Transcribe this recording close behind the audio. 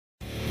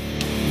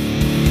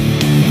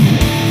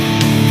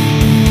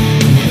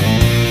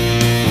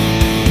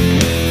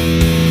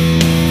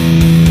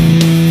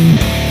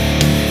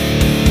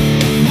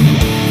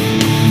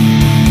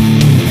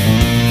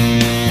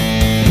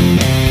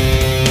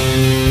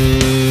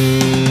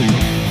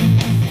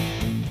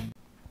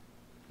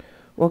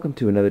Welcome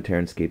to another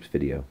TerranScapes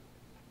video.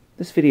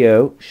 This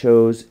video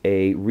shows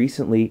a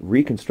recently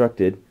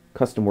reconstructed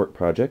custom work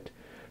project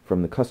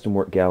from the custom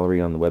work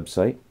gallery on the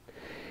website.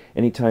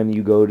 Anytime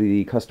you go to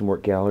the custom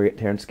work gallery at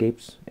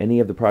TerranScapes, any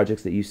of the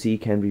projects that you see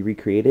can be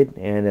recreated,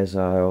 and as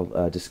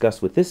I'll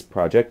discuss with this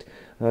project,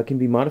 can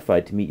be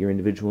modified to meet your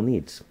individual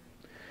needs.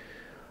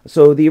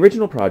 So the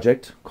original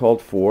project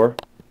called for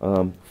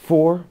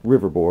 4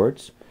 river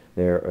boards.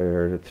 There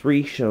are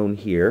 3 shown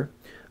here,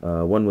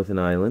 one with an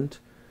island.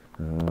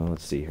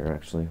 Let's see here,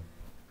 actually.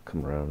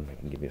 Come around, I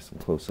can give you some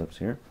close-ups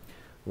here.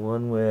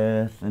 One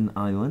with an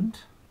island.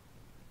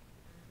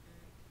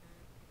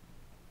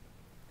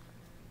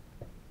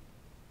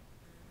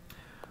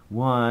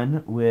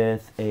 One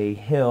with a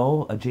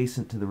hill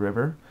adjacent to the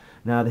river.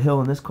 Now the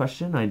hill in this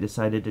question, I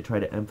decided to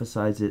try to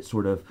emphasize it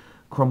sort of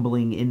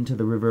crumbling into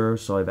the river,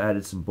 so I've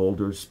added some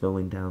boulders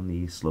spilling down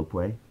the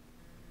slopeway.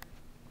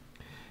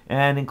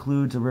 And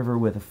includes a river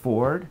with a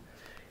ford,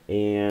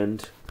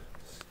 and,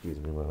 excuse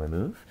me while I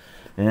move.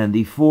 And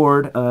the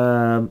ford,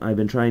 I've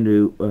been trying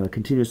to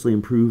continuously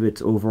improve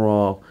its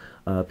overall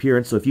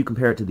appearance. So if you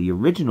compare it to the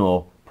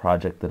original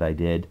project that I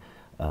did,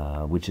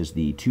 which is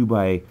the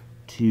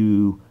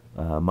 2x2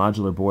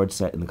 modular board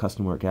set in the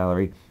custom work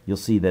gallery, you'll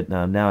see that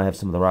now I have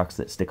some of the rocks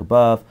that stick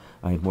above.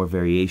 I have more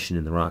variation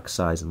in the rock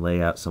size and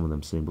layout, some of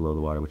them sitting below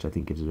the water, which I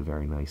think gives it a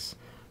very nice,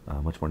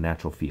 much more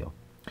natural feel.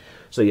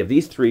 So you have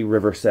these 3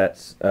 river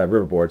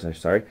boards,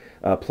 sorry,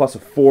 plus a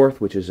 4th,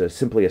 which is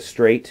simply a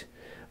straight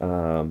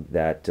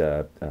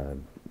that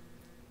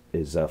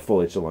is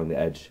foliage along the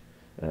edge,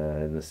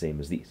 and the same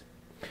as these.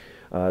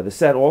 The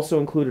set also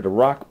included a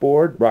rock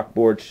board. Rock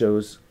board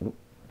shows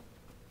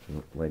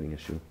lighting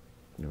issue.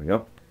 There we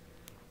go.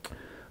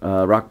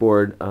 Rock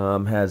board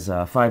has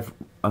 5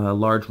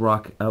 large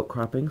rock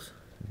outcroppings.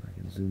 If I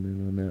can zoom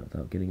in on that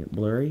without getting it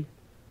blurry.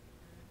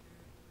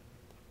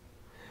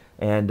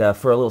 And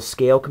for a little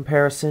scale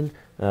comparison,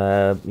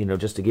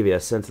 just to give you a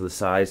sense of the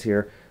size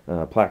here,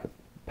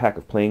 pack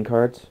of playing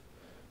cards.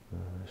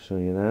 I'll show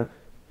you that,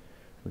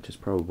 which is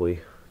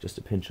probably just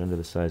a pinch under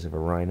the size of a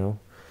rhino.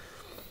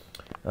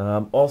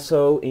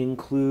 Also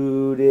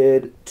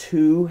included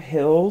 2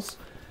 hills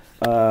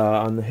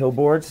on the hill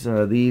boards.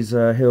 These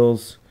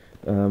hills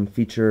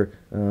feature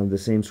the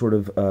same sort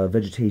of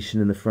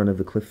vegetation in the front of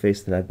the cliff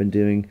face that I've been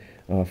doing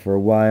for a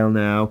while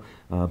now.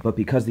 But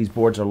because these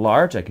boards are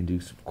large, I can do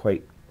some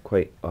quite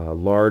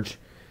large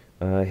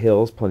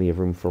hills, plenty of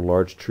room for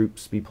large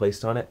troops to be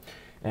placed on it.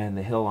 And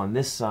the hill on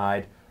this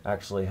side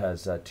actually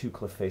has 2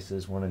 cliff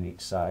faces, one on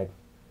each side.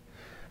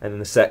 And then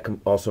the set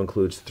also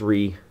includes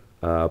 3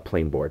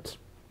 plain boards.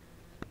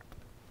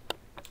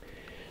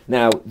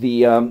 Now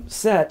the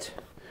set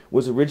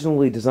was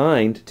originally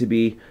designed to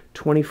be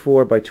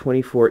 24 by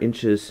 24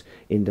 inches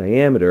in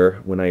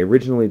diameter when I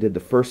originally did the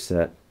first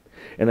set.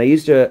 And I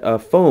used a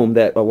foam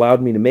that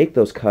allowed me to make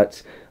those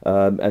cuts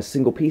as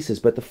single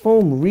pieces, but the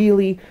foam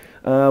really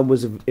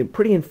was a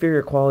pretty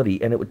inferior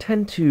quality, and it would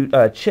tend to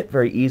chip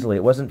very easily.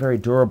 It wasn't very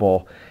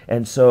durable,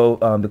 and so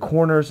the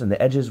corners and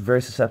the edges were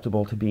very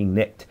susceptible to being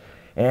nicked.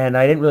 And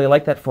I didn't really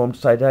like that foam,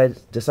 so I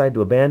decided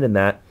to abandon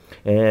that.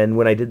 And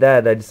when I did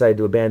that, I decided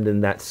to abandon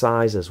that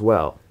size as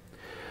well.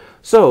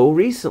 So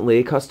recently,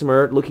 a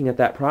customer looking at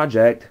that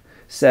project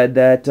said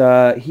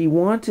that he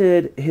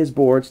wanted his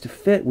boards to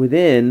fit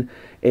within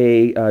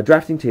a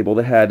drafting table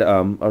that had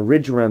a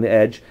ridge around the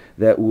edge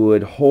that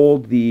would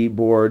hold the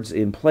boards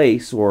in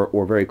place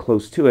or very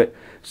close to it.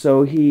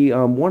 So he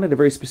wanted a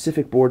very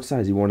specific board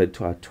size. He wanted,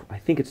 I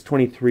think it's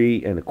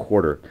 23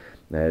 1/4.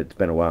 It's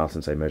been a while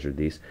since I measured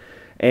these.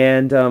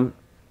 And so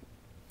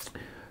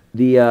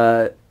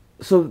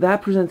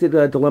that presented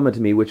a dilemma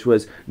to me, which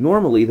was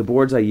normally the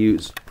boards I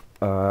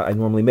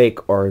normally make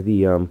are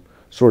the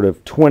sort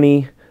of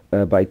 20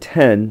 by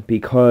 10,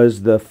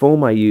 because the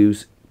foam I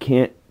use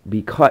can't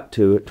be cut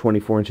to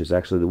 24 inches.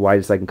 Actually, the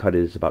widest I can cut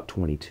it is about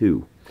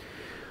 22.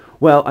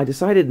 Well, I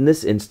decided in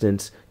this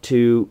instance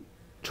to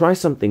try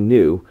something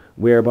new,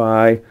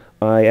 whereby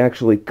I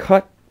actually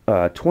cut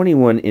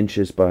 21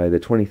 inches by the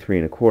 23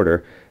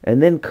 1/4,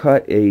 and then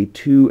cut a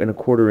 2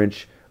 1/4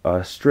 inch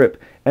strip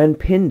and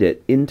pinned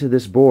it into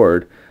this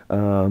board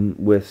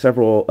with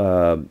several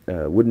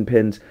wooden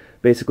pins,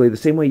 basically the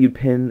same way you'd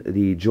pin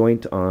the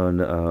joint on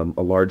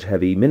a large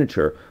heavy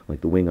miniature,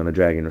 like the wing on a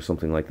dragon or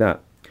something like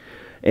that.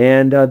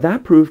 And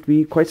that proved to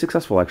be quite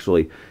successful,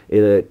 actually.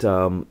 It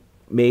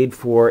made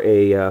for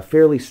a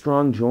fairly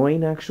strong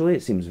join, actually.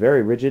 It seems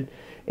very rigid,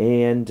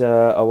 and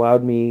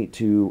allowed me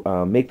to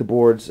make the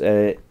boards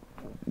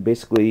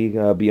basically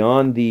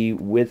beyond the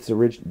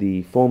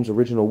foam's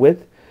original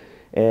width,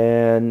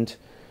 and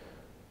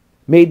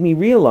made me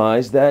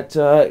realize that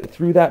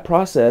through that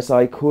process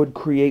I could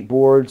create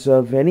boards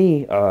of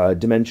any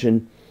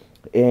dimension.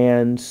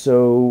 And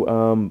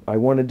so I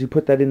wanted to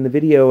put that in the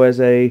video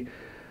as a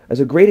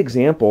great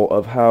example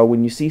of how,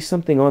 when you see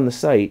something on the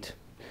site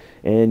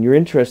and you're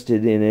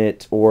interested in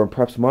it, or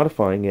perhaps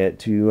modifying it,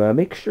 to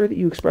make sure that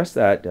you express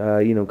that.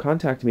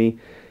 Contact me,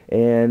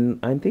 and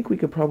I think we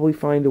could probably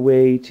find a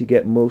way to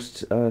get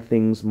most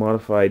things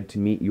modified to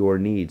meet your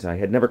needs. I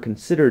had never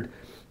considered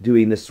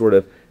doing this sort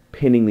of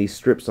pinning these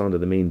strips onto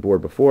the main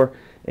board before,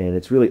 and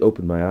it's really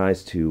opened my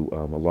eyes to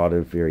a lot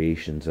of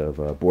variations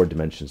of board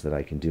dimensions that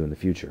I can do in the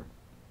future.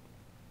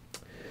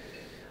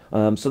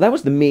 So that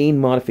was the main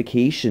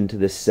modification to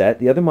this set.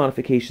 The other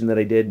modification that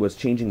I did was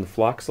changing the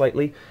flock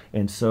slightly,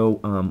 and so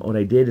what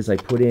I did is I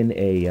put in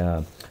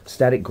a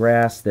static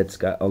grass that's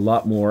got a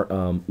lot more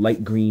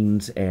light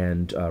greens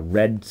and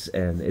reds,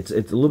 and it's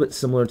a little bit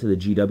similar to the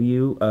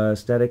GW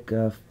static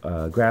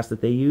grass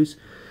that they use,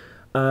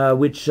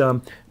 which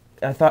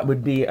I thought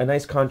would be a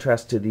nice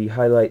contrast to the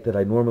highlight that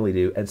I normally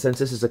do. And since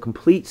this is a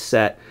complete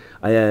set,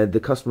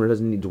 the customer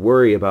doesn't need to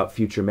worry about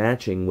future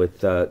matching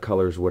with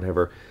colors or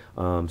whatever.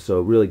 So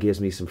it really gives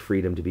me some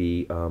freedom to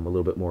be a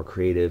little bit more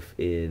creative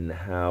in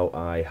how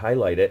I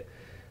highlight it.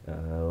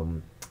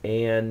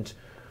 And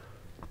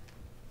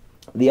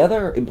the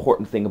other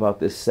important thing about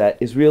this set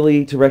is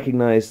really to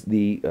recognize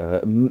the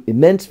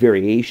immense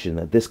variation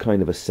that this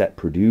kind of a set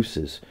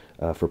produces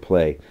for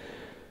play.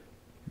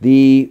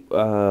 The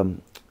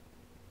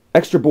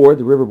extra board,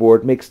 the river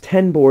board, makes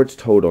 10 boards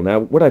total. Now,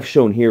 what I've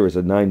shown here is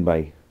a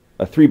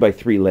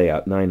 3x3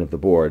 layout, 9 of the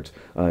boards,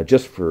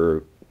 just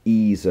for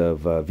ease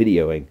of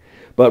videoing.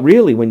 But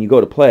really, when you go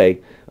to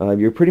play,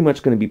 you're pretty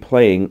much going to be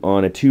playing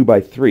on a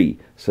 2x3,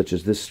 such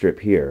as this strip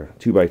here.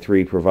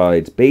 2x3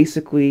 provides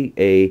basically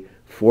a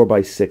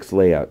 4x6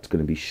 layout. It's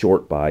going to be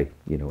short by,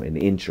 an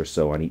inch or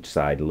so on each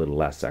side, a little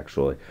less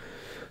actually.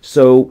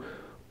 So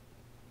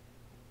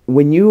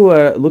when you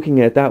are looking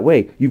at it that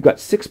way, you've got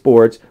 6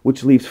 boards,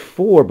 which leaves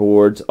 4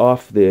 boards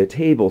off the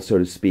table, so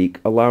to speak,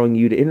 allowing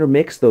you to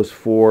intermix those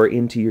 4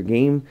 into your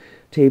game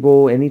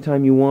table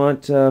anytime you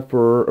want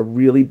for a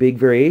really big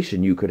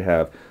variation. You could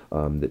have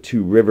the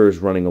 2 rivers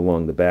running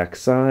along the back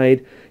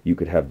side. You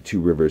could have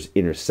 2 rivers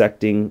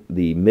intersecting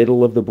the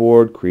middle of the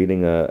board,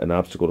 creating an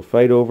obstacle to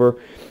fight over.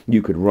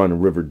 You could run a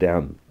river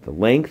down the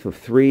length of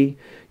 3.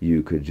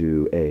 You could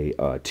do a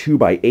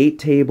 2x8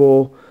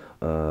 table,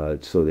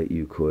 so that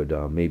you could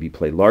maybe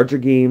play larger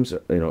games,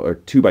 or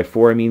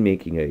 2x4, I mean,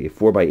 making a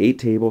 4x8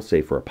 table,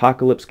 say for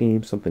apocalypse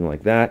games, something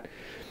like that.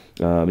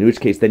 In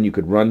which case, then you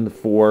could run the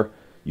 4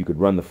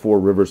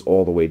 rivers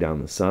all the way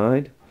down the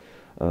side.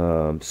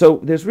 So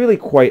there's really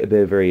quite a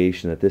bit of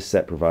variation that this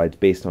set provides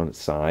based on its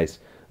size.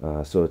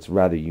 So it's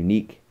rather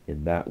unique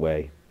in that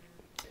way,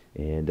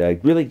 and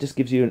it really just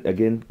gives you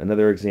again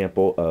another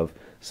example of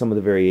some of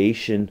the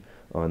variation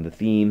on the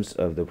themes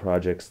of the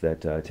projects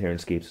that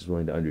TerranScapes is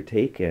willing to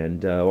undertake,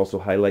 and also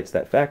highlights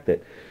that fact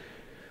that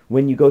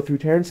when you go through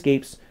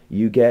TerranScapes,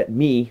 you get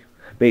me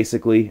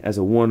basically as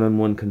a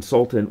one-on-one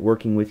consultant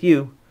working with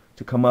you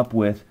to come up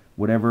with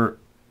whatever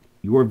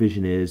your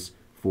vision is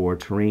for a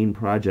terrain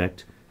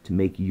project to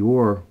make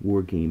your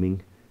wargaming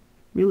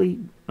really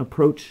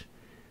approach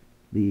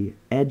the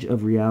edge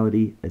of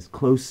reality as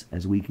close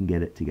as we can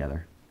get it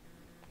together.